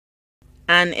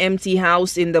An empty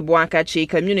house in the Bois Cachet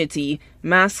community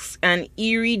masks an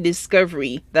eerie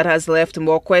discovery that has left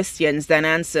more questions than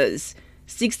answers.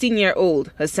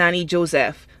 16-year-old Hassani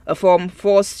Joseph, a Form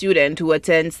 4 student who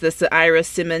attends the Sir Ira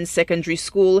Simmons Secondary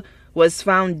School, was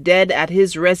found dead at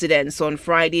his residence on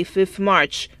Friday, 5th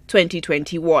March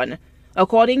 2021.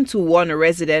 According to one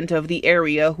resident of the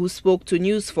area who spoke to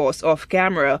Newsforce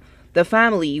off-camera, the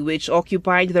family, which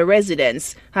occupied the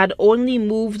residence, had only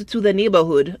moved to the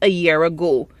neighborhood a year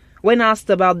ago. When asked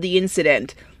about the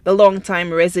incident, the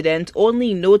longtime resident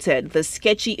only noted the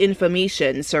sketchy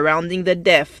information surrounding the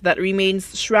death that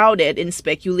remains shrouded in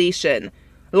speculation.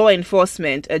 Law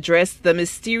enforcement addressed the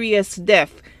mysterious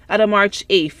death at a March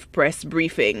 8th press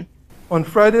briefing. On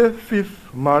Friday,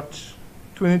 5th March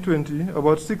 2020,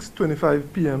 about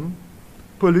 6:25 p.m.,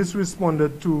 police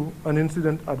responded to an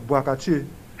incident at Bois Cachet,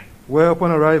 where upon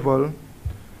arrival,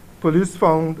 police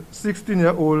found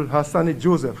 16-year-old Hassani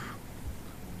Joseph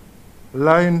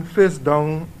lying face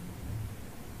down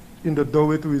in the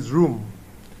doorway to his room.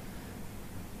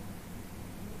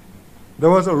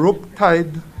 There was a rope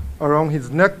tied around his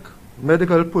neck.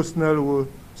 Medical personnel were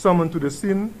summoned to the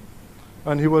scene,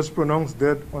 and he was pronounced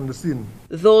dead on the scene.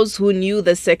 Those who knew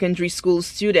the secondary school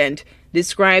student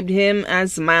described him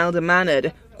as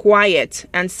mild-mannered, quiet,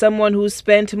 and someone who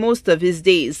spent most of his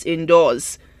days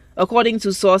indoors. According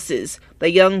to sources, the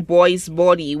young boy's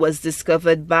body was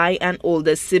discovered by an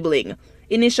older sibling.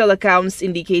 Initial accounts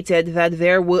indicated that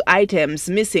there were items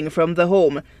missing from the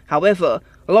home. However,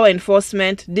 law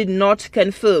enforcement did not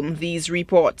confirm these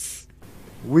reports.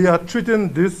 We are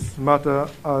treating this matter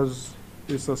as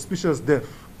a suspicious death.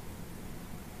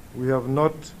 We have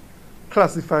not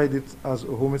classified it as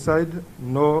a homicide,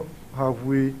 nor have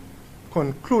we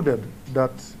concluded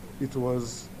that it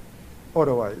was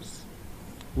otherwise.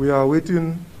 We are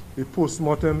awaiting a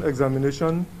post-mortem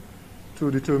examination to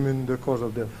determine the cause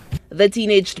of death. The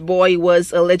teenaged boy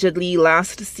was allegedly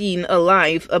last seen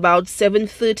alive about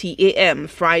 7:30 a.m.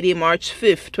 Friday, March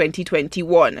 5th,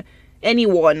 2021.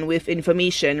 Anyone with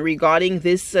information regarding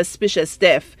this suspicious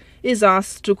death is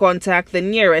asked to contact the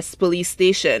nearest police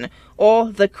station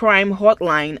or the crime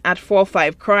hotline at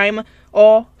 45-CRIME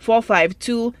or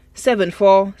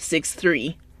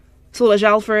 452-7463. Solange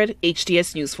Alfred,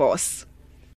 HTS News Force.